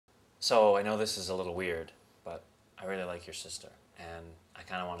So I know this is a little weird, but I really like your sister, and I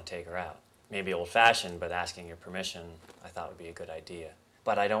kind of want to take her out. Maybe old-fashioned, but asking your permission I thought would be a good idea.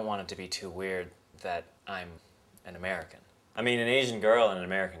 But I don't want it to be too weird that I'm an American. I mean, an Asian girl and an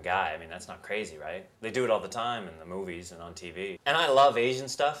American guy, I mean, that's not crazy, right? They do it all the time in the movies and on TV. And I love Asian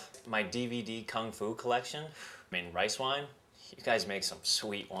stuff. My DVD Kung Fu collection, I mean, rice wine, you guys make some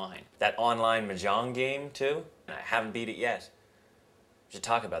sweet wine. That online Mahjong game, too, I haven't beat it yet. We should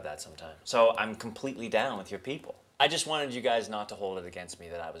talk about that sometime. So I'm completely down with your people. I just wanted you guys not to hold it against me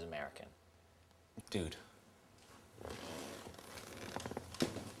that I was American. Dude.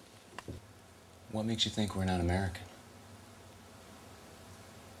 What makes you think we're not American?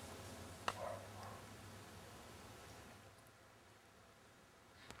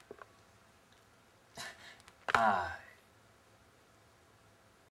 Ah,